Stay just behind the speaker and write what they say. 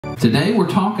Today we're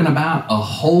talking about a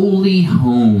holy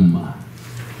home.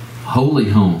 Holy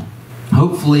home.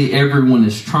 Hopefully everyone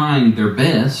is trying their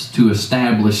best to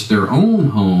establish their own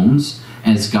homes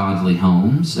as godly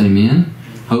homes. Amen.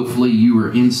 Hopefully you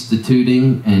are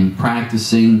instituting and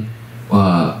practicing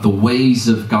the ways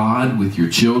of God with your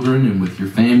children and with your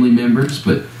family members,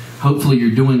 but hopefully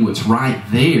you're doing what's right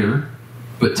there.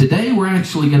 But today we're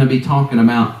actually going to be talking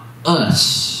about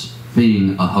us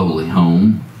being a holy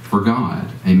home for God.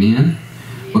 Amen?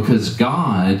 Because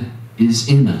God is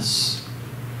in us.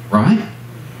 Right?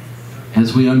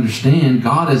 As we understand,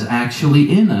 God is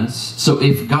actually in us. So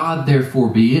if God therefore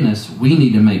be in us, we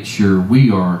need to make sure we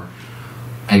are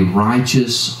a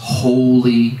righteous,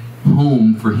 holy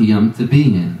home for Him to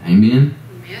be in. Amen?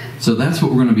 Amen. So that's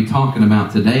what we're going to be talking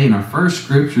about today. And our first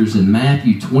scripture is in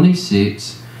Matthew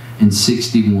 26 and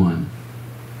 61.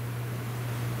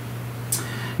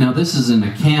 Now this is an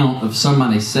account of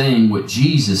somebody saying what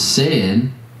Jesus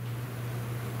said.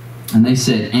 And they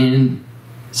said,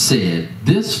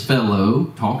 this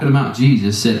fellow, talking about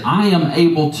Jesus, said, I am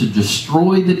able to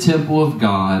destroy the temple of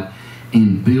God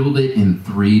and build it in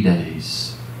 3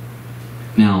 days.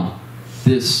 Now,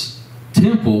 this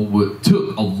temple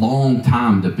took a long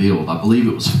time to build. I believe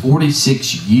it was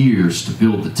 46 years to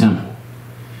build the temple.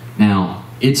 Now,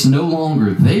 it's no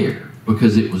longer there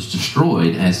because it was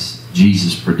destroyed as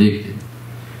Jesus predicted.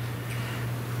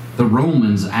 The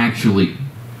Romans actually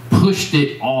pushed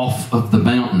it off of the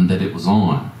mountain that it was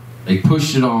on. They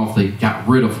pushed it off. They got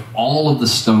rid of all of the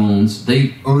stones.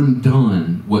 They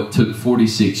undone what took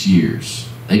 46 years.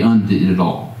 They undid it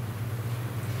all.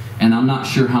 And I'm not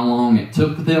sure how long it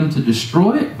took them to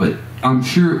destroy it, but I'm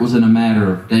sure it was in a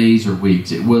matter of days or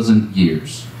weeks. It wasn't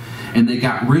years. And they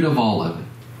got rid of all of it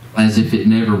as if it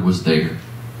never was there.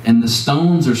 And the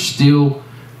stones are still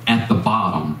at the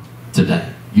bottom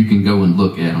today. You can go and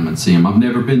look at them and see them. I've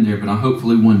never been there, but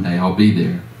hopefully one day I'll be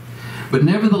there. But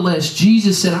nevertheless,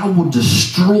 Jesus said, I will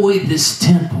destroy this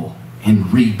temple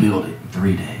and rebuild it in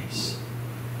 3 days.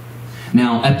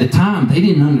 Now, at the time, they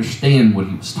didn't understand what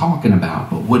He was talking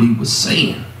about, but what He was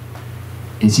saying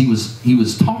is He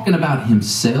was talking about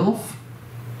Himself,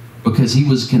 because He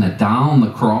was going to die on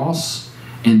the cross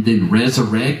and then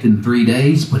resurrect in 3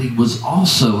 days, but He was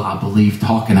also, I believe,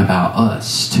 talking about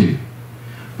us too.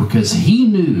 Because He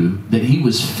knew that He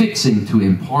was fixing to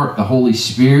impart the Holy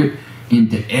Spirit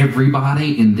into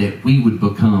everybody and that we would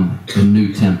become the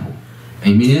new temple.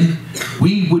 Amen?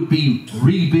 We would be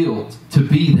rebuilt to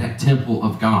be that temple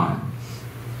of God.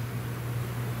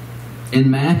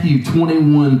 In Matthew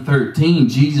 21:13,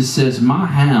 Jesus says, my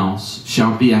house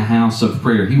shall be a house of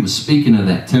prayer. He was speaking of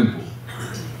that temple.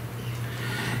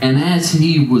 And as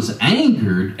He was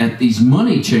angered at these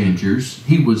money changers,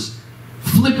 He was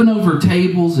flipping over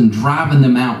tables and driving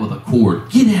them out with a cord.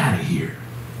 Get out of here.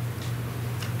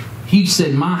 He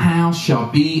said, my house shall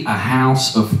be a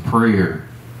house of prayer.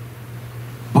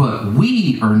 But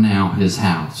we are now His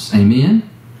house. Amen?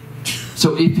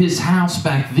 So if His house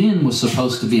back then was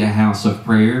supposed to be a house of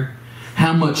prayer,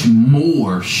 how much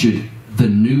more should the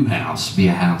new house be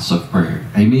a house of prayer?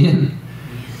 Amen?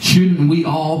 Shouldn't we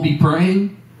all be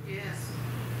praying?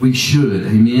 We should.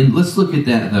 Amen. Let's look at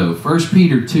that though. 1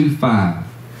 Peter 2:5.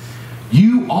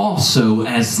 You also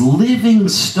as living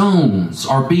stones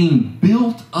are being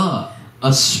built up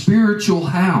a spiritual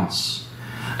house,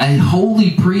 a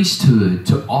holy priesthood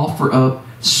to offer up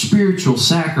spiritual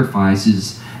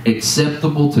sacrifices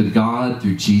acceptable to God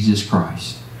through Jesus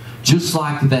Christ. Just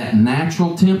like that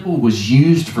natural temple was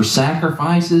used for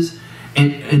sacrifices,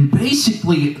 and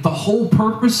basically the whole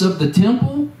purpose of the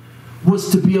temple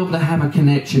was to be able to have a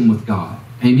connection with God.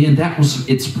 Amen. That was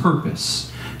its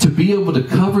purpose. To be able to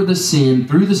cover the sin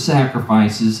through the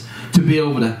sacrifices, to be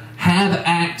able to have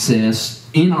access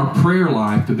in our prayer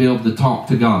life to be able to talk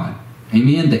to God.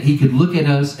 Amen. That He could look at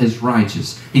us as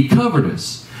righteous. He covered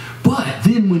us. But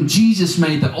then when Jesus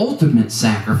made the ultimate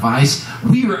sacrifice,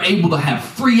 we are able to have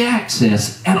free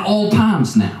access at all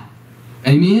times now.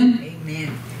 Amen. Amen.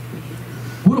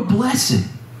 What a blessing.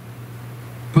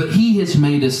 But He has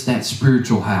made us that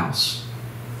spiritual house.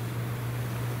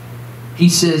 He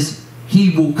says He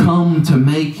will come to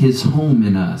make His home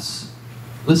in us.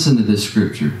 Listen to this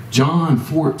scripture. John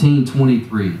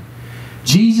 14:23.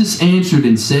 Jesus answered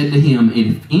and said to him,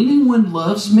 if anyone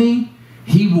loves me,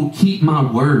 he will keep my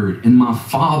word, and my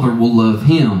Father will love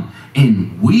him,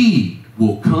 and we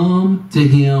will come to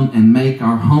him and make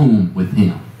our home with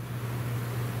him.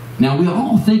 Now we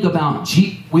all think about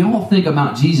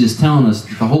Jesus telling us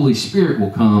that the Holy Spirit will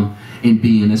come and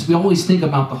be in us. We always think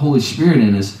about the Holy Spirit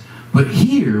in us. But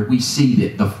here we see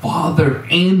that the Father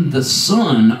and the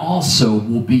Son also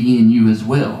will be in you as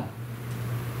well.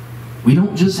 We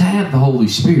don't just have the Holy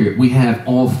Spirit. We have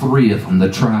all three of them, the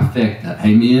trifecta.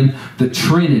 Amen? The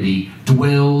Trinity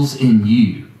dwells in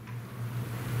you.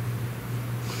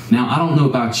 Now, I don't know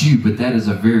about you, but that is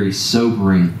a very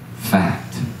sobering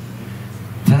fact.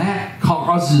 That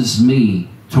causes me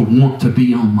to want to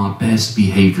be on my best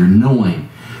behavior, knowing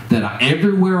that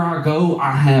everywhere I go,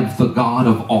 I have the God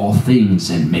of all things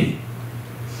in me.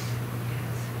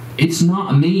 It's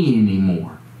not me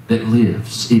anymore that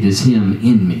lives. It is Him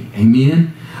in me.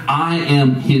 Amen? I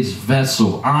am His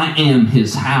vessel. I am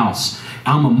His house.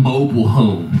 I'm a mobile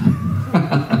home.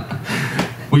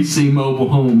 We see mobile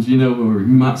homes, you know, or you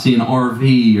might see an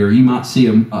RV, or you might see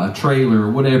a trailer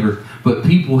or whatever. But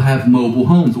people have mobile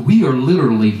homes. We are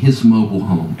literally His mobile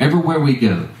home. Everywhere we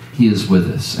go, He is with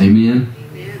us. Amen?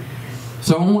 Amen.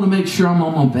 So I want to make sure I'm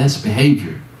on my best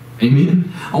behavior.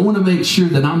 Amen? I want to make sure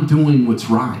that I'm doing what's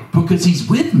right because He's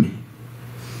with me.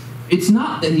 It's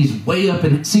not that He's way up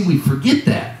in... See, we forget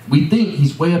that. We think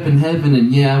He's way up in heaven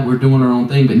and yeah, we're doing our own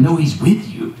thing. But no, He's with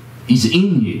you. He's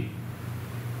in you.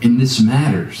 And this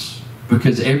matters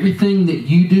because everything that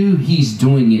you do, He's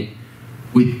doing it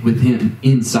with Him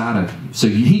inside of you. So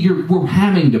we're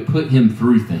having to put Him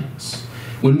through things.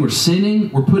 When we're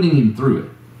sinning, we're putting Him through it.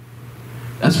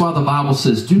 That's why the Bible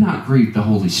says, do not grieve the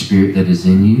Holy Spirit that is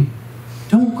in you.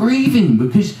 Don't grieve Him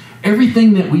because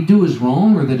everything that we do is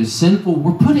wrong or that is sinful,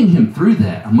 we're putting Him through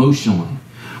that emotionally.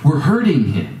 We're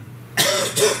hurting Him.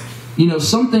 You know,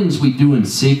 some things we do in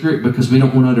secret because we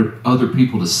don't want other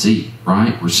people to see,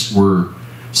 right? We're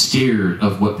scared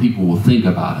of what people will think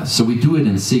about us. So we do it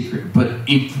in secret. But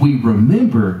if we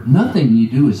remember, nothing you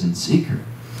do is in secret.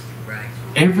 Right.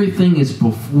 Everything is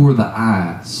before the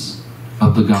eyes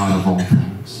of the God of all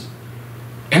things.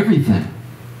 Everything.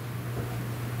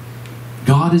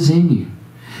 God is in you.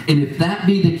 And if that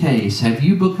be the case, have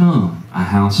you become a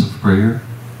house of prayer?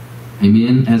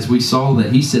 Amen. As we saw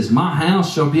that He says, my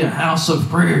house shall be a house of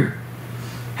prayer.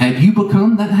 Have you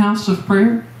become that house of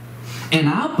prayer? And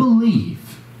I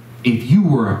believe if you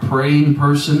were a praying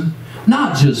person,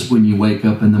 not just when you wake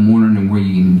up in the morning and where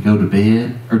you can go to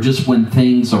bed, or just when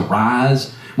things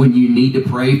arise, when you need to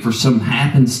pray for some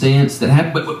happenstance that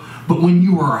happened, but when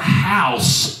you are a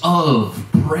house of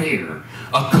prayer,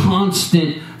 a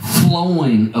constant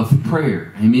flowing of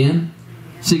prayer. Amen?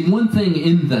 See, one thing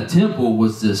in the temple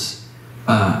was this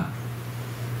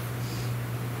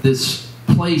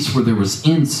place where there was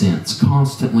incense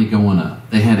constantly going up.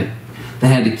 They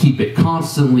had to keep it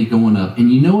constantly going up.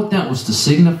 And you know what that was to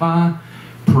signify?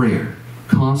 Prayer.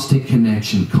 Constant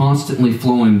connection. Constantly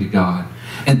flowing to God.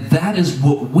 And that is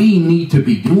what we need to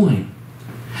be doing.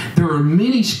 There are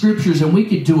many scriptures, and we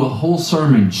could do a whole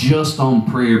sermon just on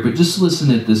prayer, but just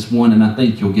listen at this one, and I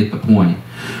think you'll get the point.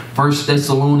 1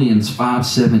 Thessalonians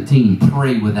 5:17,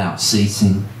 pray without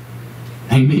ceasing.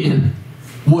 Amen.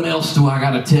 What else do I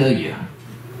got to tell you?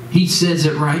 He says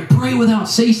it right. Pray without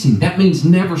ceasing. That means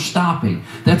never stopping.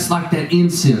 That's like that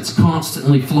incense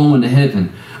constantly flowing to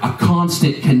heaven. A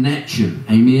constant connection.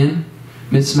 Amen.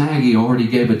 Miss Maggie already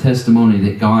gave a testimony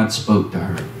that God spoke to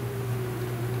her.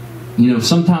 You know,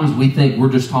 sometimes we think we're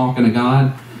just talking to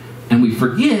God and we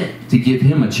forget to give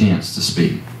Him a chance to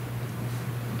speak.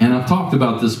 And I've talked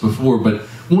about this before, but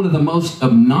one of the most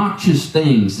obnoxious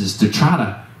things is to try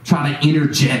to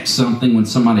interject something when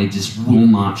somebody just will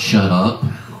not shut up.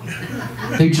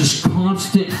 They just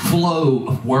constant flow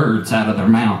of words out of their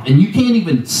mouth, and you can't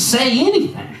even say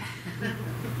anything.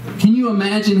 Can you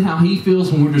imagine how He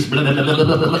feels when we're just blah, blah, blah, blah,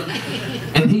 blah, blah,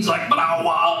 and He's like,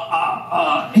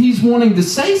 He's wanting to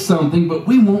say something, but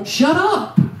we won't shut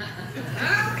up.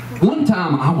 One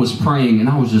time I was praying, and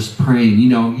I was just praying. You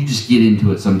know, you just get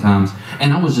into it sometimes.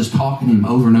 And I was just talking to Him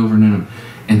over and over and over,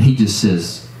 and He just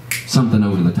says something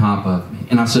over the top of me.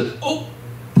 And I said, oh,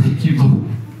 thank you, Lord.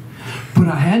 But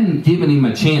I hadn't given Him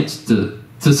a chance to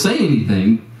say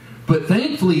anything. But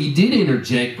thankfully, He did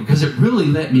interject because it really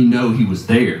let me know He was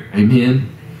there. Amen?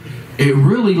 It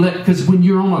really because when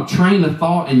you're on a train of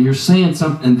thought and you're saying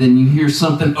something and then you hear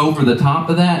something over the top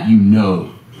of that, you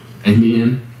know.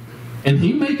 Amen? And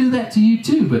He may do that to you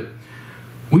too, but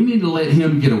we need to let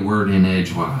Him get a word in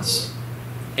edgewise.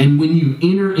 And when you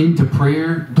enter into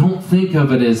prayer, don't think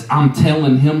of it as I'm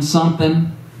telling Him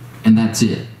something and that's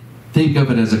it. Think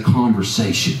of it as a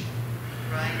conversation.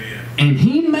 Right. And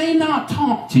He may not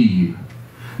talk to you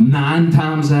 9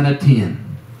 times out of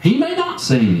 10. He may not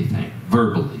say anything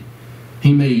verbally.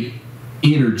 He may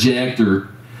interject or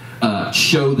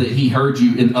show that He heard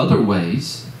you in other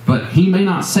ways, but He may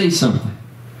not say something.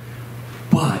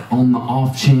 But on the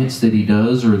off chance that He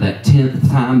does, or that 10th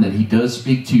time that He does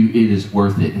speak to you, it is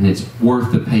worth it, and it's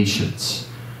worth the patience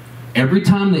Every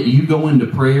time that you go into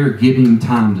prayer, give him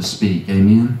time to speak.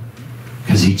 Amen?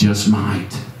 Because he just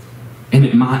might. And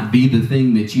it might be the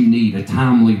thing that you need, a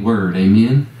timely word.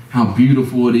 Amen? How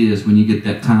beautiful it is when you get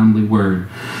that timely word.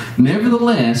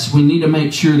 Nevertheless, we need to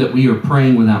make sure that we are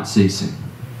praying without ceasing.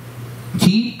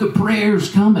 Keep the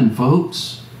prayers coming,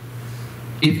 folks.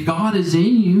 If God is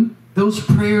in you, those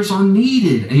prayers are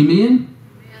needed. Amen?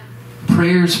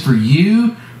 Prayers for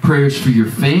you, prayers for your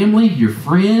family, your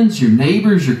friends, your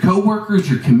neighbors, your co-workers,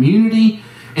 your community,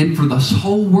 and for this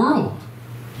whole world.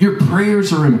 Your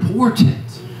prayers are important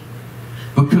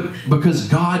because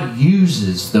God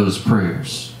uses those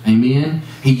prayers. Amen?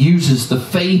 He uses the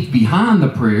faith behind the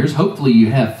prayers. Hopefully you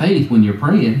have faith when you're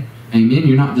praying. Amen?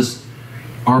 You're not just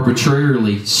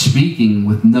arbitrarily speaking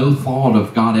with no thought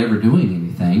of God ever doing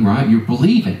anything, right? You're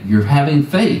believing. You're having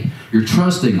faith. You're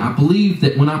trusting. I believe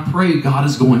that when I pray, God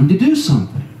is going to do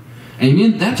something.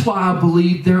 Amen? That's why I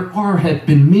believe there have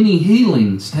been many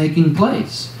healings taking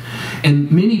place.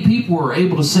 And many people are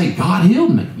able to say, God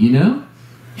healed me, you know?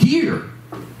 Here.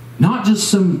 Not just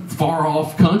some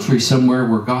far-off country somewhere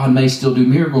where God may still do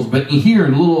miracles, but here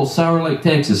in little Sour Lake,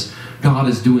 Texas, God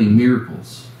is doing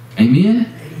miracles.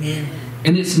 Amen? Amen.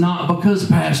 And it's not because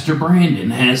Pastor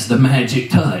Brandon has the magic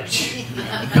touch.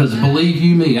 Because believe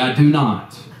you me, I do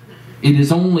not. It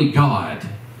is only God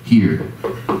here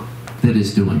that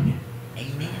is doing it.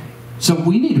 Amen. So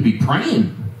we need to be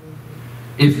praying.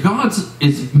 If God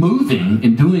is moving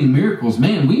and doing miracles,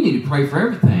 man, we need to pray for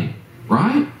everything.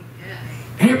 Right?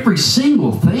 Every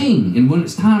single thing. And when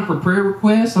it's time for prayer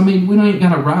requests, I mean, we ain't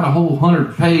got to write a whole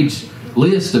 100-page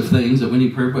list of things that we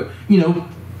need prayer, but, you know,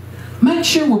 make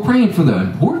sure we're praying for the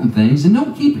important things and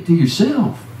don't keep it to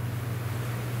yourself.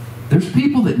 There's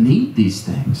people that need these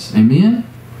things. Amen?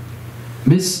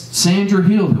 Miss Sandra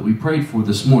Hill that we prayed for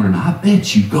this morning, I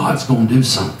bet you God's going to do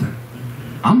something.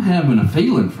 I'm having a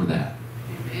feeling for that.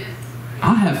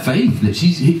 I have faith that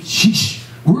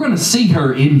we're going to see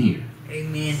her in here.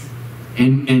 Amen.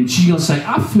 And she's going to say,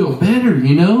 I feel better,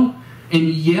 you know. And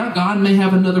yeah, God may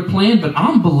have another plan, but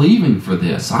I'm believing for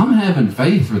this. I'm having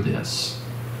faith for this.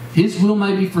 His will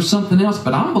may be for something else,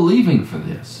 but I'm believing for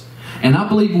this. And I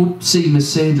believe we'll see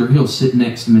Miss Sandra Hill sit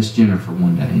next to Miss Jennifer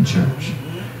one day in church.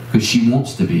 Because she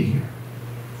wants to be here.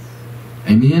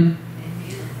 Amen?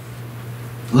 Amen.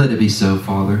 Let it be so,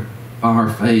 Father, by our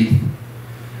faith.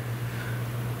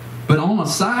 But on a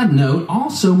side note,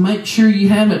 also make sure you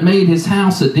haven't made his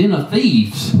house a den of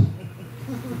thieves.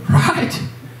 Right?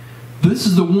 This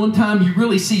is the one time you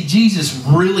really see Jesus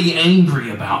really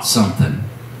angry about something.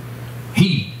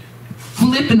 He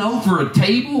flipping over a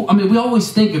table. I mean, we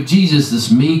always think of Jesus,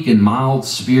 this meek and mild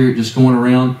spirit just going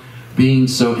around being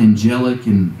so angelic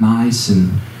and nice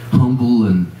and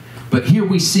humble. But here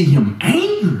we see him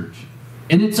angered.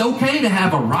 And it's okay to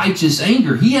have a righteous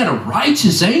anger. He had a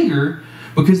righteous anger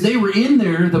because they were in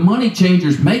there, the money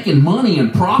changers, making money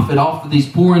and profit off of these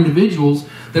poor individuals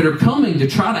that are coming to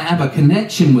try to have a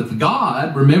connection with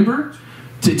God, remember?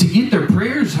 To get their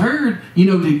prayers heard, you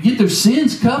know, to get their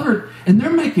sins covered. And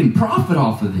they're making profit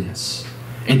off of this.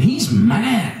 And he's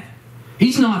mad.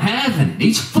 He's not having it.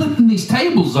 He's flipping these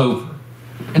tables over.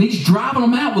 And he's driving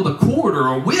them out with a cord or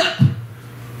a whip.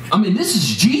 I mean, this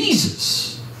is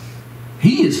Jesus.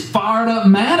 He is fired up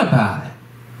mad about it.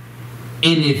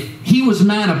 And if he was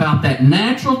mad about that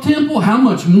natural temple, how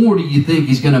much more do you think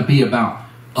he's going to be about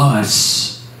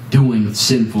us doing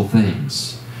sinful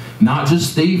things? Not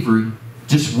just thievery,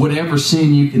 just whatever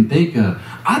sin you can think of.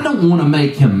 I don't want to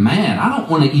make him mad. I don't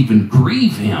want to even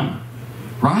grieve him.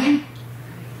 Right?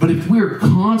 But if we're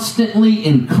constantly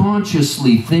and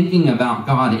consciously thinking about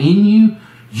God in you,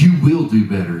 you will do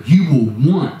better. You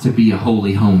will want to be a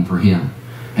holy home for him.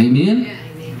 Amen? Yeah,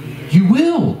 amen. You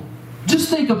will. Just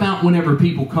think about whenever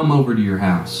people come over to your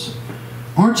house.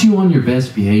 Aren't you on your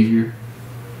best behavior?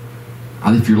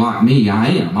 If you're like me, I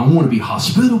am. I want to be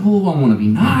hospitable. I want to be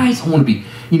nice. I want to be,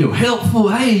 helpful.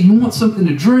 Hey, you want something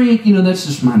to drink? That's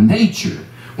just my nature.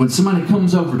 When somebody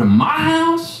comes over to my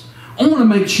house, I want to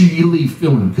make sure you leave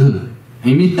feeling good.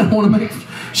 Amen? I want to make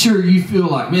sure you feel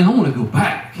like, man, I want to go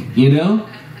back,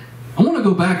 I want to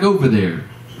go back over there.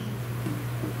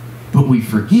 But we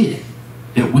forget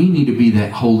that we need to be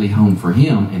that holy home for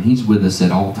him, and he's with us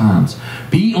at all times.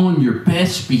 Be on your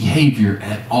best behavior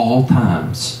at all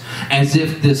times, as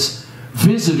if this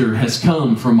visitor has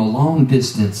come from a long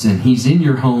distance and he's in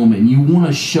your home and you want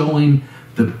to show him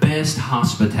the best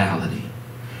hospitality.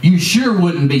 You sure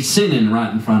wouldn't be sinning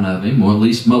right in front of him. Well, at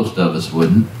least most of us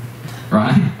wouldn't.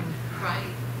 Right? Right.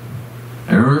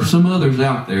 There are some others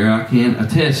out there I can't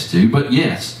attest to, but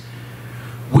yes,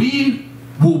 we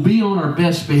We'll be on our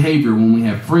best behavior when we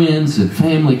have friends and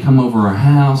family come over our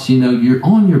house. You know, you're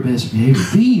on your best behavior.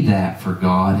 Be that for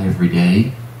God every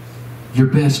day. Your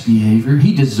best behavior.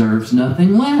 He deserves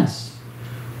nothing less.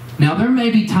 Now, there may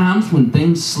be times when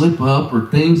things slip up or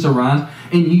things arise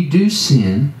and you do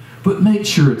sin, but make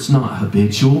sure it's not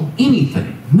habitual.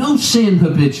 Anything. No sin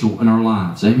habitual in our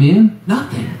lives. Amen?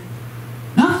 Nothing.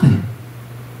 Nothing.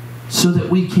 So that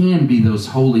we can be those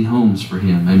holy homes for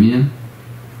Him. Amen?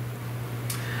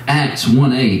 Acts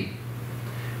 1:8.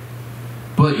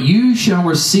 But you shall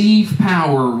receive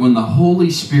power when the Holy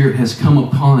Spirit has come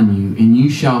upon you, and you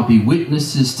shall be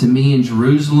witnesses to me in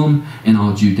Jerusalem and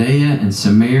all Judea and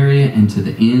Samaria and to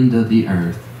the end of the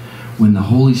earth. When the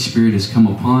Holy Spirit has come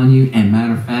upon you, and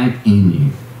matter of fact, in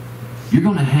you. You're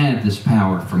going to have this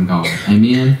power from God.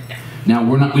 Amen? Now,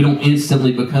 we don't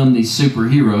instantly become these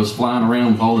superheroes flying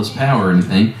around with all this power or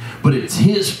anything, but it's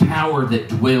His power that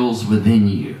dwells within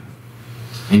you.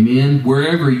 Amen?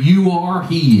 Wherever you are,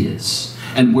 He is.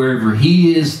 And wherever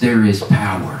He is, there is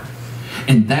power.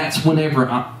 And that's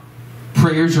whenever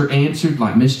prayers are answered,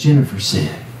 like Miss Jennifer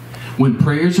said. When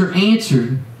prayers are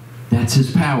answered, that's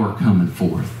His power coming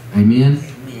forth. Amen?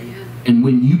 Amen. And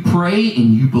when you pray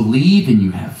and you believe and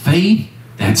you have faith,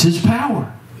 that's His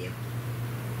power. Yep.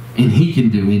 And He can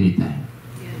do anything.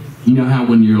 Yes. You know how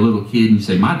when you're a little kid and you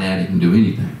say, my daddy can do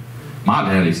anything. My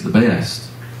daddy's the best.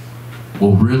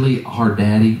 Well, really, our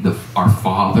daddy, our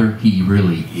Father, He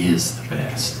really is the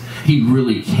best. He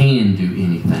really can do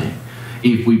anything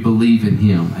if we believe in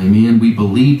Him. Amen? We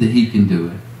believe that He can do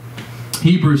it.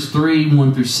 Hebrews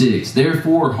 3:1-6.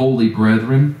 Therefore, holy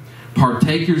brethren,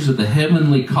 partakers of the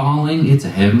heavenly calling. It's a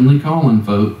heavenly calling,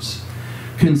 folks.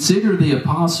 Consider the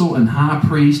apostle and high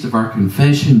priest of our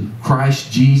confession,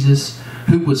 Christ Jesus,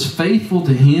 who was faithful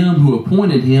to Him who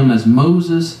appointed Him, as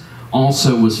Moses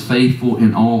also was faithful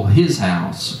in all his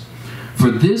house. For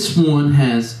this one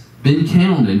has been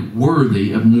counted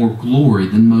worthy of more glory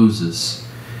than Moses,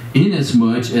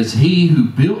 inasmuch as he who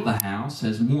built the house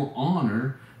has more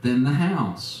honor than the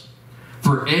house.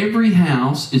 For every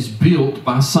house is built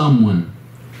by someone,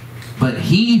 but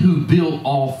He who built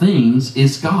all things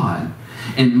is God.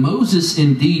 And Moses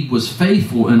indeed was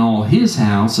faithful in all his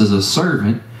house as a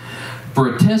servant,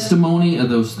 for a testimony of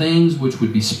those things which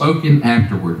would be spoken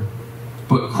afterward.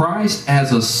 But Christ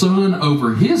as a son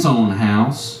over His own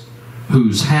house,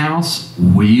 whose house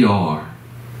we are.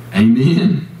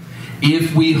 Amen?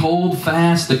 If we hold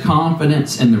fast the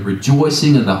confidence and the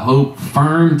rejoicing of the hope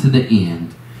firm to the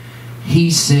end,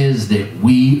 He says that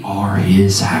we are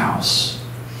His house.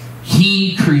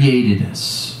 He created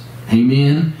us.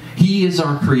 Amen? He is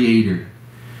our Creator.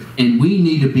 And we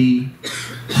need to be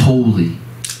holy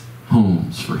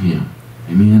homes for Him.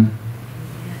 Amen?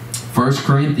 1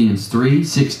 Corinthians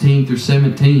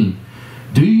 3:16-17.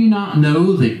 Do you not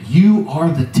know that you are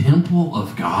the temple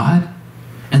of God,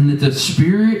 and that the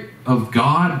Spirit of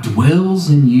God dwells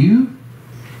in you?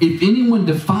 If anyone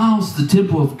defiles the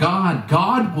temple of God,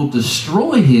 God will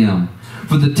destroy him.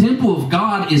 For the temple of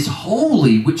God is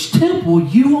holy, which temple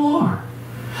you are.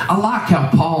 I like how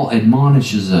Paul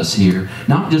admonishes us here,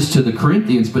 not just to the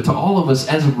Corinthians, but to all of us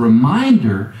as a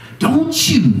reminder. Don't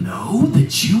you know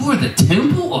that you are the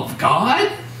temple of God?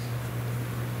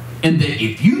 And that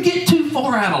if you get too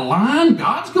far out of line,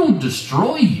 God's going to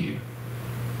destroy you.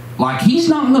 Like, He's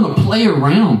not going to play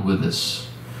around with us.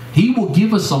 He will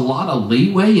give us a lot of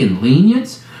leeway and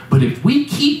lenience, but if we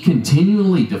keep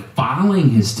continually defiling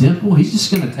His temple, He's just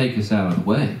going to take us out of the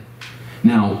way.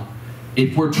 Now,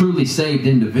 if we're truly saved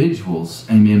individuals,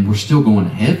 amen, we're still going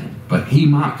to heaven. But He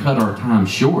might cut our time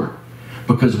short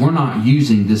because we're not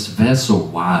using this vessel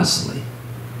wisely.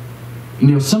 You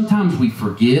know, sometimes we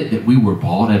forget that we were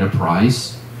bought at a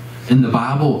price. And the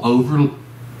Bible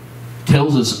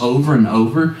tells us over and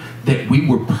over that we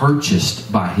were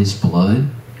purchased by His blood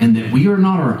and that we are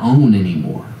not our own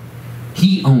anymore.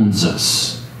 He owns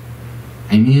us.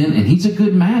 Amen? And He's a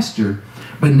good master.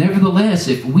 But nevertheless,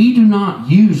 if we do not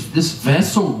use this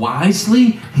vessel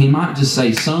wisely, He might just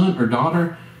say, son or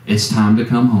daughter, it's time to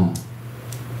come home.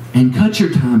 And cut your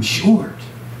time short.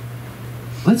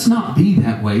 Let's not be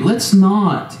that way. Let's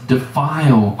not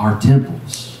defile our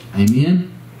temples.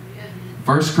 Amen?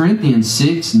 1 Corinthians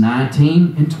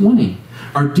 6:19-20.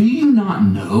 Or do you not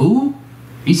know?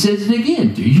 He says it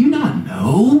again. Do you not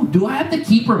know? Do I have to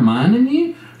keep reminding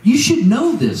you? You should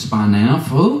know this by now,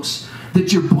 folks,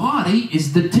 that your body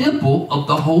is the temple of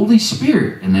the Holy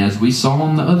Spirit. And as we saw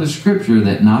in the other scripture,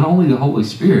 that not only the Holy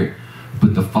Spirit,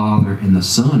 but the Father and the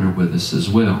Son are with us as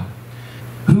well.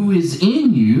 Who is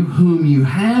in you, whom you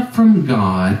have from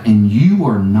God, and you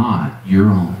are not your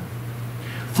own.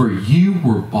 For you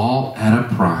were bought at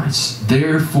a price.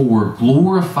 Therefore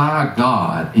glorify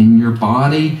God in your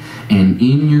body and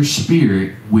in your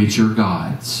spirit, which are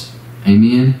God's.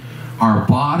 Amen. Our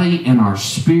body and our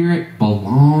spirit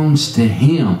belongs to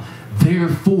Him.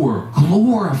 Therefore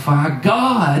glorify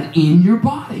God in your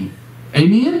body.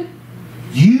 Amen.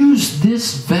 Use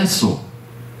this vessel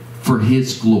for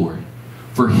His glory,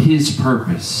 for His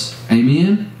purpose.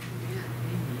 Amen.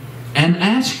 And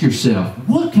ask yourself,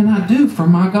 what can I do for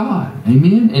my God?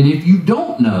 Amen. And if you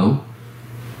don't know,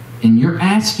 and you're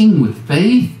asking with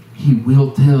faith, He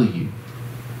will tell you.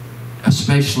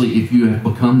 Especially if you have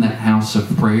become that house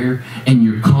of prayer and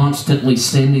you're constantly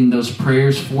sending those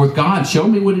prayers forth. God, show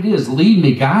me what it is. Lead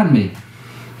me, guide me.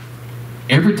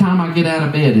 Every time I get out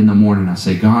of bed in the morning, I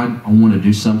say, God, I want to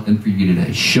do something for you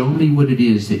today. Show me what it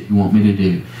is that you want me to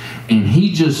do. And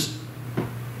He just,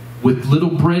 with little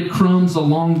breadcrumbs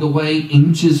along the way,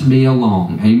 inches me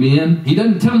along. Amen? He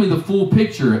doesn't tell me the full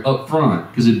picture up front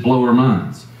because it'd blow our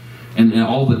minds. And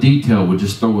all the detail would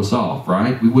just throw us off,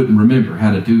 right? We wouldn't remember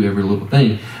how to do every little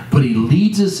thing. But He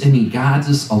leads us and He guides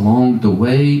us along the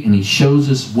way, and He shows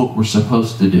us what we're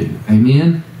supposed to do.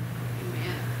 Amen?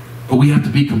 But we have to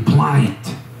be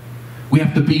compliant. We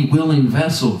have to be willing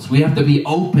vessels. We have to be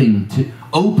open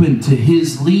to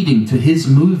His leading, to His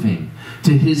moving,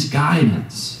 to His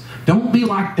guidance. Don't be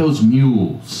like those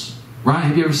mules, right?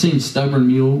 Have you ever seen Stubborn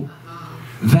Mule?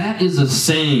 That is a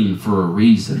saying for a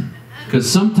reason. Because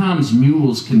sometimes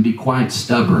mules can be quite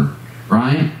stubborn,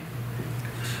 right?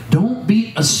 Don't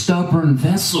be a stubborn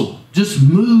vessel. Just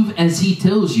move as He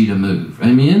tells you to move.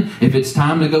 Amen? If it's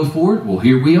time to go forward, well,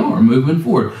 here we are, moving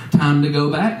forward. Time to go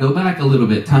back a little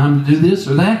bit. Time to do this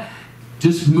or that.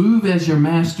 Just move as your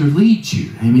Master leads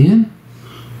you. Amen?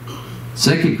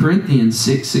 2 Corinthians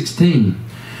 6:16.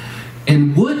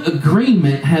 And what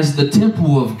agreement has the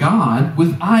temple of God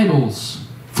with idols?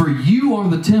 For you are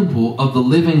the temple of the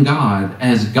living God,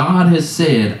 as God has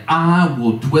said, I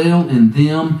will dwell in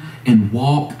them and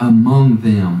walk among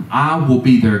them. I will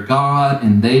be their God,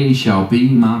 and they shall be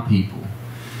my people.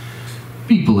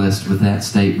 Be blessed with that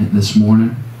statement this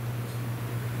morning.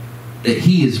 That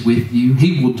He is with you.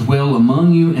 He will dwell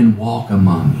among you and walk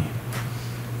among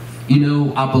you. You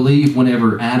know, I believe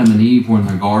whenever Adam and Eve were in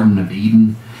the Garden of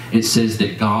Eden, it says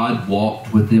that God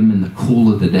walked with them in the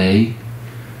cool of the day.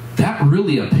 That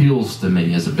really appeals to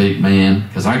me as a big man,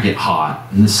 because I get hot.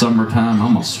 In the summertime,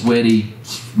 I'm a sweaty,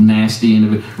 nasty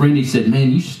individual. Randy said,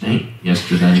 man, you stink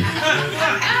yesterday.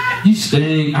 You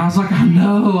stink. I was like, I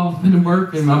know. I've been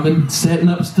working. I've been setting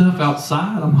up stuff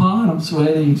outside. I'm hot. I'm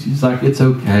sweaty. She's like, it's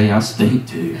okay. I stink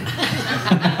too.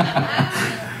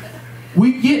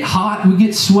 We get hot. We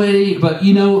get sweaty. But,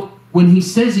 you know, when He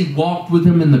says He walked with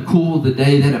them in the cool of the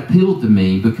day, that appealed to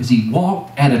me because He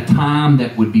walked at a time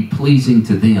that would be pleasing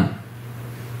to them.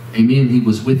 Amen. He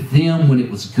was with them when it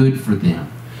was good for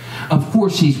them. Of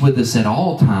course, He's with us at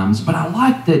all times, but I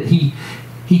like that He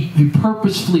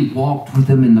purposefully walked with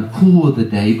them in the cool of the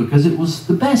day because it was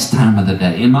the best time of the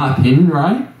day, in my opinion,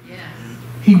 right? Yeah.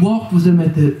 He walked with them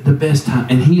at the best time,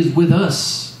 and He is with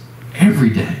us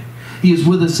every day. He is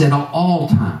with us at all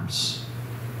times.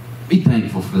 Be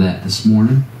thankful for that this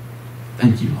morning.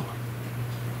 Thank you, Lord.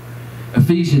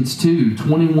 Ephesians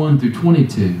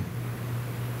 2:21-22.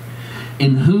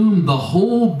 In whom the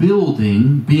whole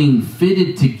building, being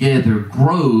fitted together,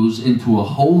 grows into a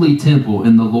holy temple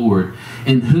in the Lord,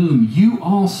 in whom you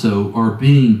also are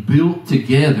being built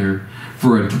together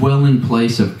for a dwelling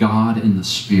place of God in the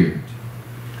Spirit.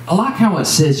 I like how it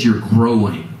says you're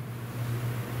growing.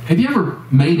 Have you ever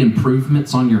made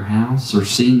improvements on your house or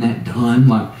seen that done?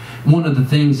 Like, one of the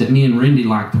things that me and Randy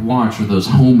like to watch are those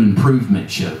home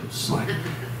improvement shows, like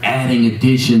adding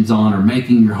additions on or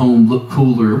making your home look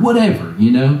cooler or whatever, you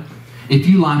know. If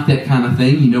you like that kind of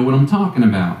thing, you know what I'm talking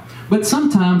about. But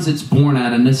sometimes it's born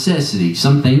out of necessity.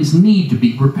 Some things need to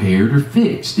be repaired or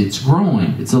fixed. It's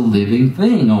growing. It's a living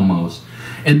thing almost.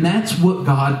 And that's what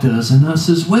God does in us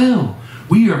as well.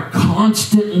 We are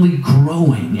constantly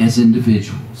growing as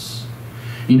individuals.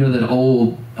 You know that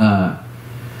old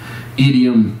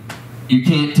idiom, you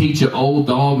can't teach an old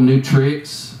dog new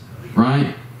tricks,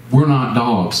 right? We're not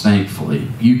dogs, thankfully.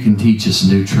 You can teach us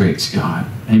new tricks, God.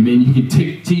 Amen. You can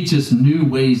teach us new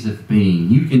ways of being.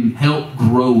 You can help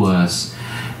grow us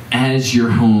as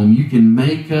your home. You can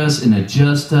make us and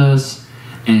adjust us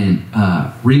and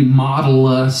remodel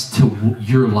us to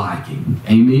your liking.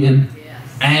 Amen. Yes.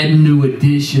 Add new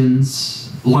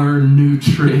additions, learn new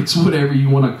tricks, whatever you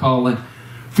want to call it.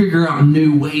 Figure out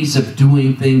new ways of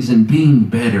doing things and being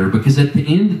better. Because at the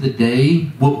end of the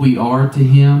day, what we are to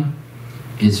Him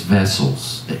is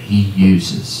vessels that He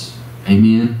uses.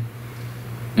 Amen?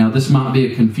 Now, this might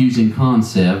be a confusing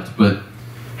concept, but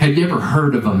have you ever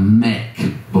heard of a mech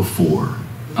before?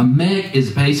 A mech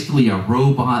is basically a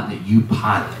robot that you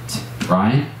pilot,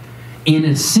 right? In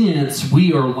a sense,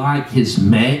 we are like his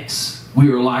mechs. We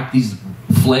are like these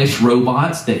flesh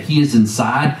robots that he is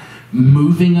inside,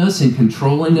 moving us and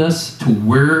controlling us to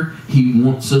where he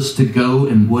wants us to go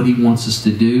and what he wants us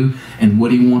to do and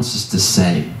what he wants us to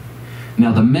say.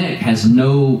 Now, the mech has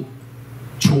no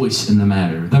choice in the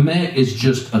matter. The mech is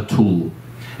just a tool.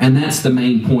 And that's the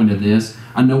main point of this.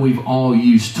 I know we've all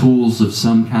used tools of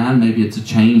some kind. Maybe it's a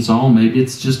chainsaw, maybe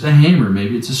it's just a hammer,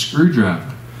 maybe it's a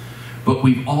screwdriver. But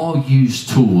we've all used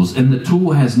tools, and the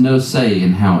tool has no say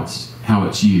in how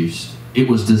it's used. It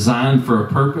was designed for a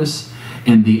purpose,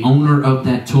 and the owner of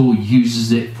that tool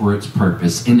uses it for its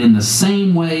purpose. And in the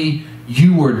same way,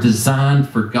 you were designed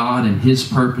for God and His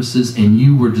purposes, and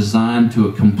you were designed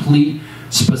to complete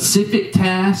specific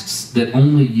tasks that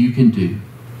only you can do.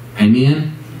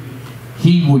 Amen?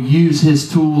 He will use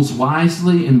His tools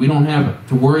wisely, and we don't have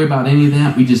to worry about any of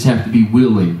that. We just have to be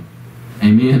willing.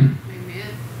 Amen? Amen.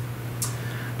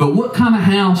 But what kind of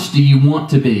house do you want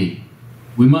to be?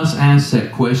 We must ask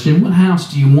that question. What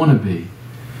house do you want to be?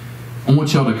 I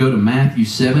want y'all to go to Matthew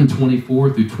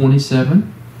 7:24 through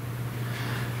 27.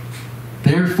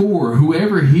 Therefore,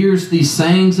 whoever hears these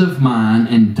sayings of mine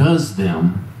and does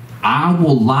them, I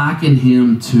will liken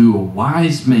him to a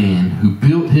wise man who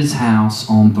built his house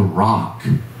on the rock.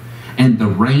 And the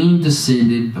rain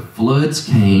descended, the floods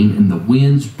came, and the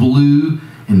winds blew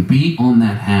and beat on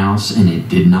that house, and it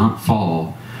did not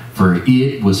fall, for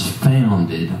it was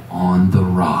founded on the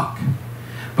rock.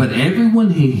 But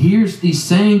everyone who hears these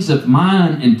sayings of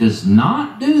mine and does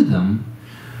not do them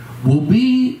will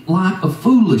be like a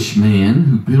foolish man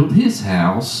who built his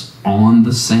house on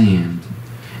the sand.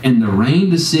 And the rain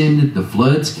descended, the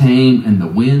floods came, and the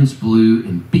winds blew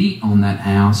and beat on that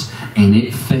house, and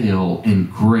it fell,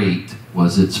 and great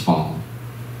was its fall.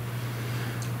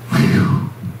 Whew.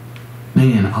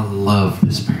 Man, I love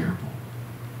this parable.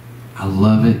 I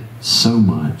love it so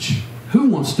much. Who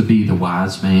wants to be the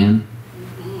wise man?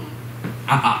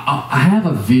 I have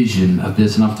a vision of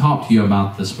this, and I've talked to you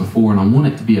about this before, and I want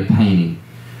it to be a painting.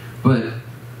 But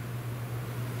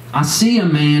I see a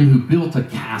man who built a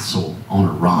castle on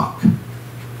a rock,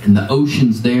 and the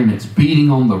ocean's there, and it's beating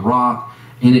on the rock,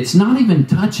 and it's not even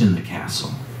touching the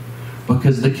castle,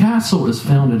 because the castle is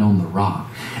founded on the rock.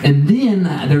 And then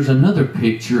there's another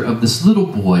picture of this little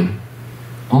boy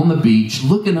on the beach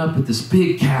looking up at this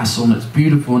big castle, and it's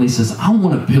beautiful, and he says, I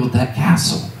want to build that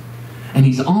castle. And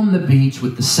he's on the beach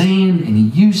with the sand, and he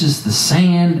uses the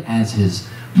sand as his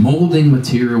molding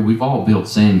material. We've all built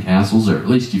sand castles, or at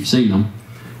least you've seen them.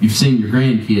 You've seen your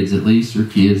grandkids, at least, or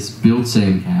kids, build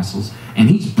sand castles. And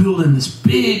he's building this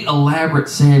big, elaborate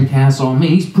sand castle. I mean,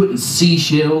 he's putting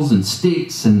seashells and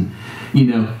sticks, and,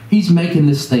 he's making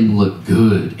this thing look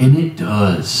good. And it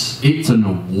does. It's an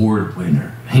award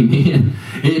winner. Amen.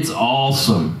 It's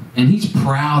awesome. And he's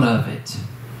proud of it.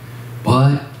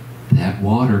 But that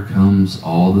water comes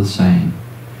all the same.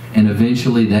 And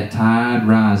eventually that tide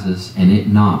rises and it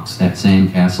knocks that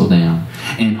sandcastle down.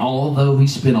 And although he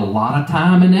spent a lot of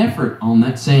time and effort on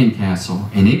that sandcastle,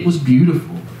 and it was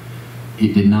beautiful,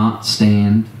 it did not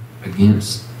stand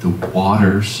against the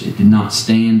waters. It did not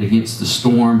stand against the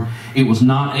storm. It was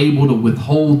not able to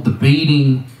withhold the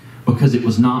beating because it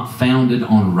was not founded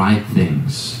on right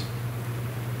things.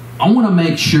 I want to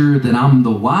make sure that I'm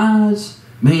the wise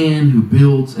man who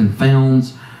builds and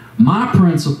founds my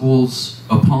principles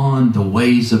upon the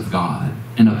ways of God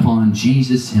and upon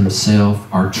Jesus Himself,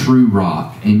 our true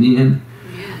rock. Amen.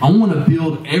 I want to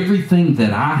build everything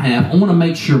that I have. I want to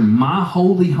make sure my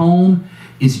holy home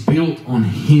is built on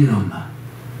Him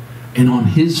and on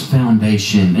His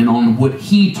foundation and on what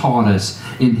He taught us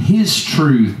in His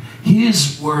truth,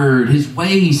 His word, His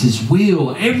ways, His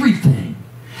will, everything.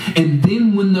 And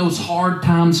then when those hard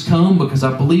times come, because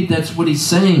I believe that's what He's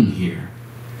saying here.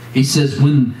 He says,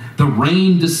 when the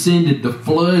rain descended, the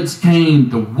floods came,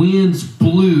 the winds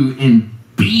blew and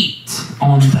beat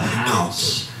on the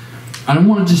house. I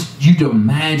want you to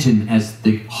imagine as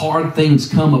the hard things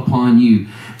come upon you,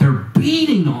 they're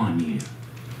beating on you.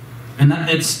 And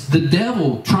it's the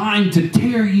devil trying to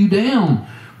tear you down,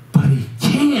 but he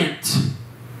can't,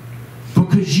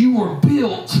 because you are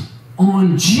built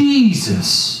on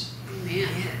Jesus.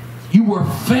 You were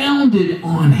founded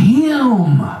on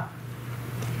Him.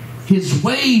 His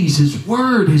ways, His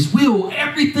word, His will,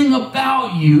 everything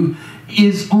about you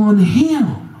is on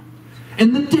Him.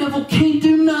 And the devil can't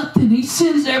do nothing. He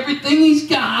sends everything he's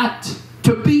got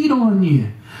to beat on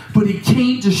you. But he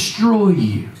can't destroy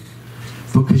you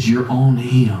because you're on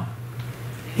Him.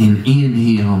 and in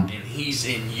Him, and He's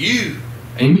in you.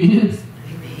 Amen.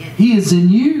 Amen. He is in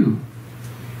you.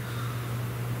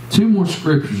 2 more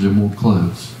scriptures and we'll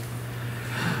close.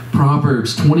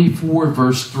 Proverbs 24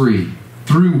 verse 3.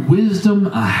 Through wisdom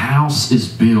a house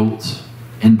is built,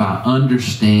 and by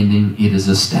understanding it is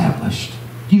established.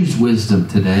 Use wisdom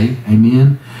today.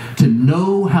 Amen. To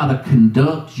know how to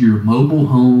conduct your mobile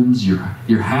homes,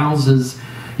 your houses,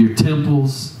 your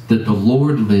temples that the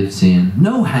Lord lives in.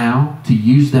 Know how to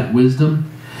use that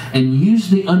wisdom and use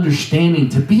the understanding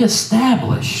to be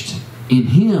established in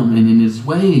Him and in His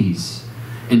ways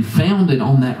and founded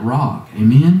on that rock.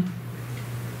 Amen.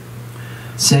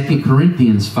 2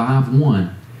 Corinthians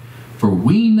 5:1. For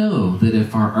we know that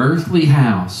if our earthly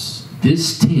house,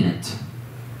 this tent,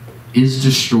 is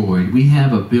destroyed, we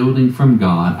have a building from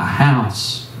God, a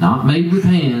house not made with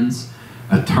hands,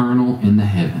 eternal in the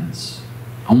heavens.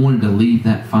 I wanted to leave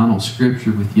that final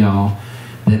scripture with y'all,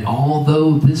 that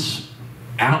although this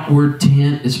outward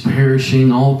tent is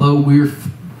perishing, although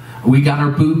we got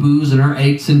our boo-boos and our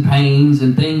aches and pains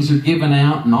and things are given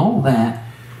out and all that,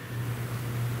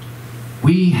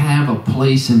 we have a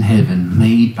place in heaven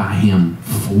made by Him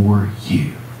for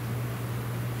you.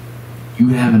 You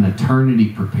have an eternity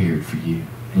prepared for you.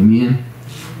 Amen?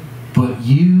 But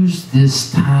use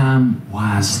this time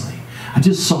wisely. I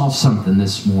just saw something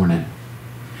this morning.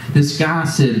 This guy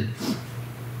said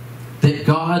that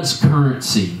God's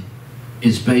currency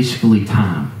is basically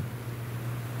time.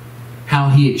 How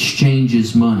He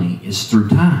exchanges money is through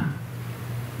time.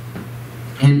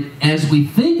 And as we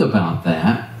think about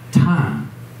that, time,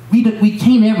 we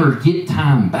can't ever get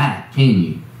time back, can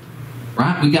you?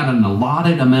 Right? We got an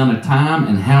allotted amount of time,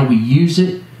 and how we use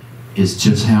it is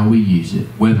just how we use it.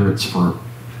 Whether it's for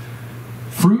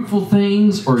fruitful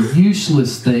things or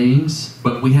useless things,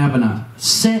 but we have a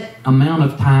set amount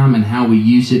of time, and how we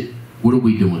use it, what are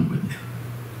we doing with it?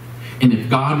 And if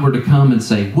God were to come and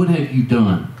say, what have you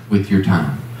done with your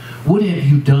time? What have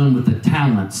you done with the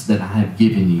talents that I have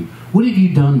given you? What have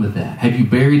you done with that? Have you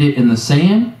buried it in the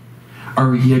sand?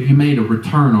 Or have you made a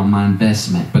return on my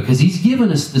investment? Because He's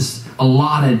given us this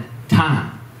allotted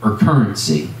time or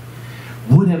currency.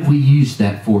 What have we used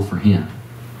that for Him?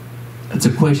 That's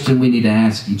a question we need to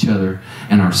ask each other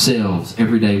and ourselves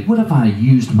every day. What have I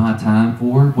used my time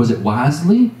for? Was it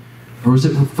wisely? Or was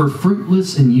it for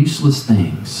fruitless and useless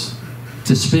things?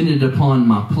 To spend it upon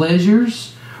my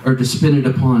pleasures, or to spend it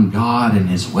upon God and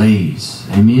His ways?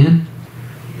 Amen?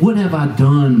 What have I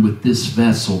done with this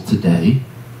vessel today?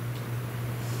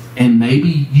 And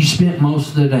maybe you spent most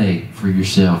of the day for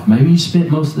yourself. Maybe you spent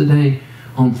most of the day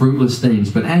on fruitless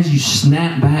things. But as you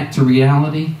snap back to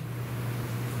reality,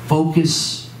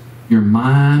 focus your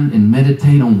mind and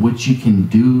meditate on what you can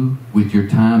do with your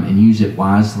time and use it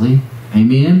wisely.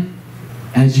 Amen?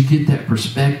 As you get that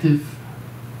perspective,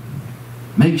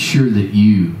 make sure that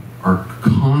you are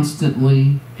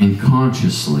constantly and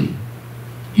consciously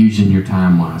using your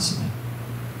time wisely.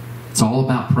 It's all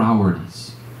about priorities.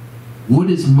 What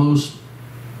is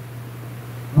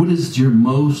your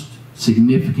most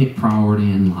significant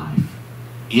priority in life?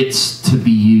 It's to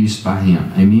be used by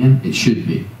Him. Amen? It should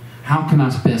be. How can I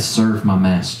best serve my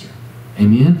Master?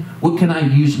 Amen? What can I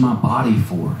use my body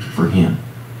for Him?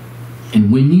 And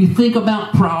when you think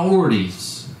about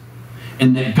priorities,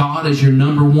 and that God is your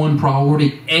number one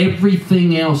priority,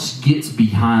 everything else gets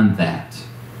behind that.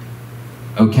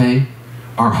 Okay?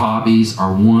 Our hobbies,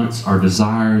 our wants, our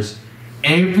desires,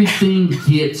 everything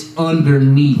gets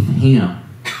underneath Him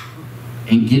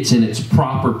and gets in its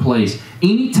proper place.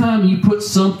 Anytime you put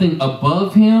something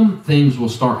above Him, things will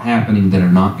start happening that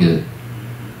are not good,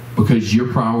 because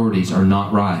your priorities are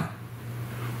not right.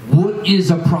 What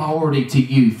is a priority to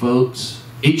you, folks?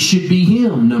 It should be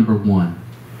Him, number one.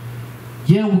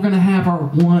 Yeah, we're going to have our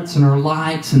wants and our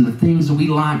likes and the things that we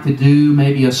like to do.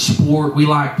 Maybe a sport we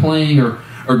like playing or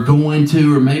going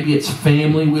to, or maybe it's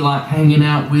family we like hanging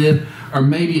out with, or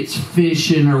maybe it's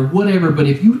fishing or whatever. But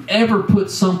if you ever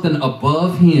put something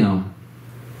above Him,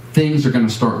 things are going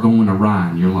to start going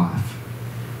awry in your life.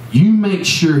 You make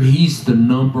sure He's the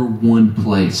number one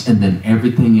place, and then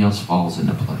everything else falls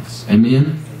into place.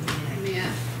 Amen?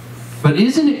 Amen. But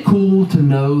isn't it cool to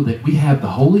know that we have the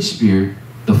Holy Spirit,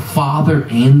 the Father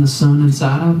and the Son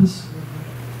inside of us?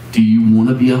 Do you want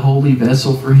to be a holy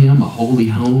vessel for Him, a holy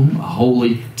home, a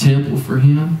holy temple for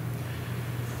Him?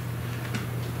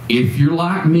 If you're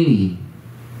like me,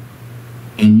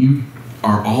 and you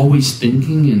are always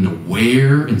thinking and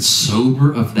aware and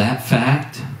sober of that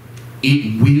fact,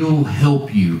 it will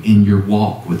help you in your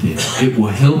walk with Him. It will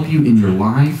help you in your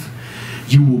life.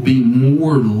 You will be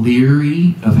more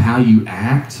leery of how you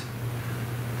act.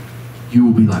 You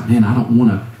will be like, man, I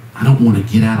I don't want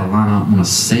to get out of line. I don't want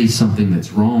to say something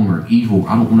that's wrong or evil.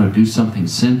 I don't want to do something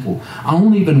sinful. I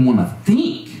don't even want to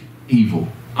think evil.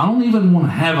 I don't even want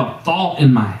to have a thought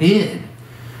in my head.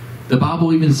 The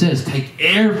Bible even says, take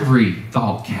every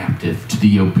thought captive to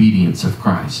the obedience of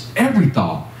Christ. Every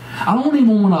thought. I don't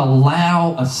even want to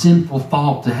allow a sinful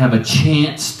thought to have a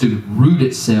chance to root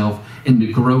itself and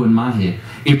to grow in my head.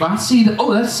 If I see that,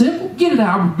 oh, that's simple, get it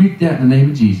out. I rebuke that in the name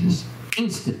of Jesus.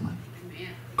 Instantly.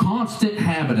 Constant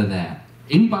habit of that.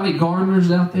 Anybody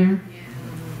gardeners out there?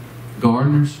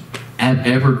 Gardeners? Have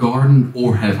ever gardened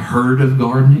or have heard of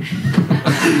gardening?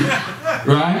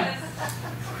 Right?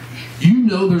 You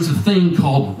know there's a thing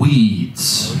called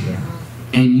weeds.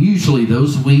 And usually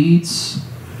those weeds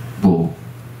will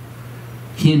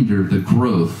hinder the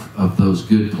growth of those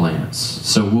good plants.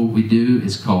 So what we do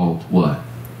is called what?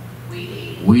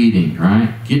 Weeding,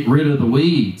 right? Get rid of the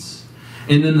weeds.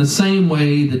 And in the same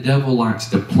way, the devil likes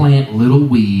to plant little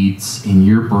weeds in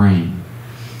your brain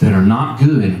that are not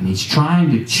good. And he's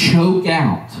trying to choke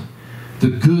out the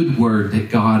good word that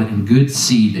God and good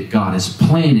seed that God has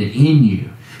planted in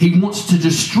you. He wants to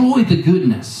destroy the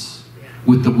goodness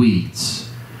with the weeds.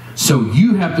 So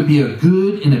you have to be a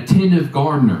good and attentive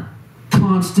gardener,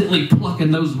 constantly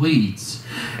plucking those weeds.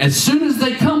 As soon as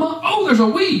they come up, oh, there's a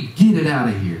weed. Get it out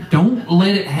of here. Don't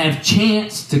let it have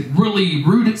chance to really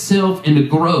root itself and to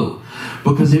grow,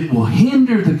 because it will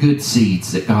hinder the good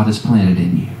seeds that God has planted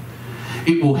in you.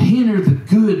 It will hinder the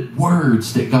good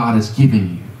words that God has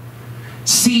given you.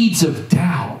 Seeds of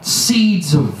doubt,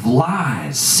 seeds of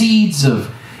lies, seeds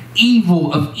of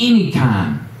evil of any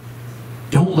kind.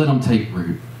 Don't let them take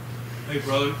root. Hey,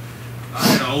 brother. I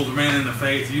had an older man in the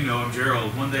faith, you know him,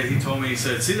 Gerald. One day he told me, he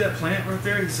said, see that plant right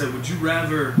there? He said, would you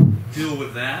rather deal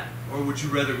with that, or would you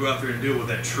rather go out there and deal with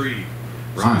that tree?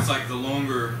 Right. So it's like the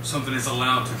longer something is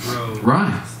allowed to grow.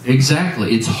 Right.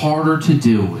 Exactly. It's harder to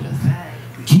deal with.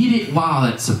 Get it while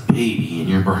it's a baby in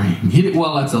your brain. Get it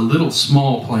while it's a little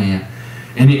small plant,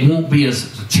 and it won't be a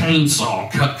chainsaw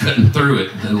cutting through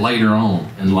it later on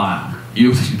in life.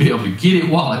 You'll be able to get it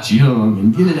while it's young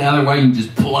and get it out of the way and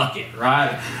just pluck it,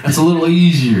 right? That's a little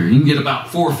easier. You can get about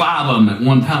 4 or 5 of them at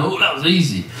one time. Oh, that was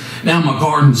easy. Now my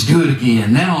garden's good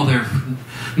again. Now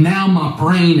my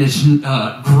brain is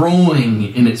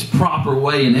growing in its proper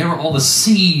way, and all the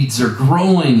seeds are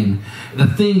growing, and the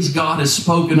things God has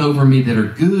spoken over me that are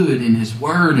good in His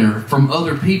Word and from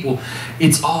other people,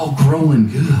 it's all growing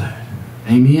good.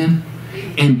 Amen?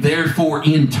 And therefore,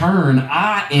 in turn,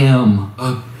 I am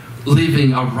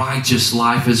living a righteous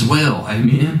life as well.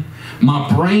 Amen?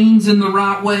 My brain's in the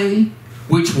right way,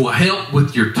 which will help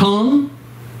with your tongue,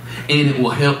 and it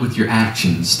will help with your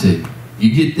actions too.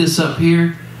 You get this up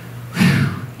here,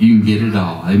 you can get it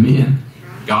all. Amen?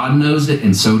 God knows it,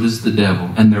 and so does the devil.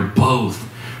 And they're both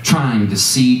trying to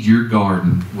seed your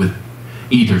garden with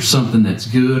either something that's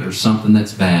good or something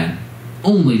that's bad.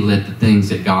 Only let the things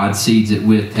that God seeds it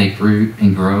with take root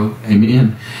and grow.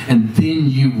 Amen? And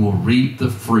then you will reap the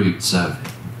fruits of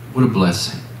it. What a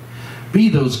blessing. Be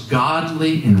those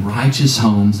godly and righteous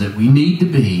homes that we need to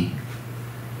be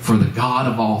for the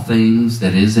God of all things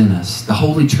that is in us, the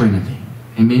Holy Trinity.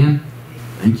 Amen?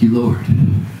 Thank you, Lord.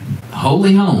 The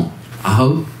holy home. I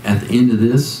hope at the end of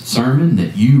this sermon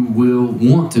that you will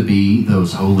want to be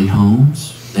those holy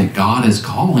homes that God is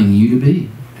calling you to be.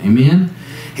 Amen?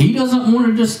 He doesn't want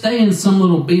to just stay in some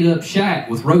little beat-up shack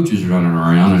with roaches running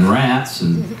around and rats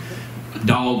and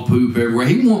dog poop everywhere.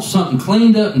 He wants something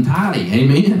cleaned up and tidy.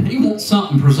 Amen? He wants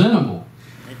something presentable.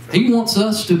 He wants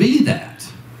us to be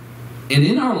that. And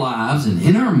in our lives and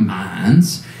in our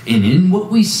minds and in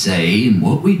what we say and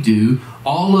what we do,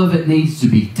 all of it needs to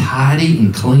be tidy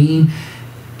and clean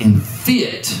and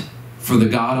fit for the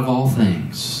God of all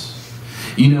things.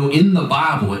 You know, in the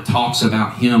Bible, it talks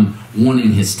about Him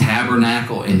wanting His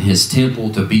tabernacle and His temple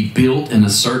to be built in a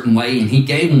certain way, and He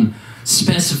gave them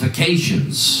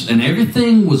specifications, and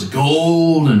everything was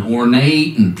gold and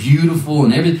ornate and beautiful,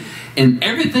 and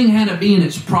everything had to be in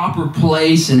its proper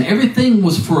place, and everything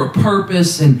was for a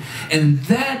purpose, and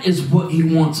that is what He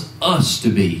wants us to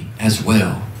be as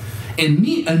well.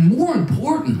 And more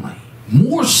importantly,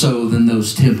 more so than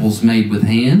those temples made with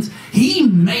hands, He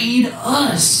made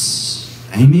us.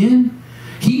 Amen?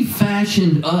 He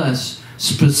fashioned us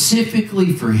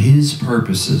specifically for His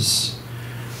purposes.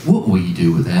 What will you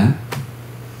do with that?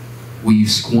 Will you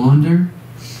squander?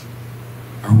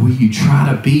 Or will you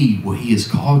try to be what He has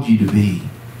called you to be?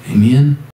 Amen?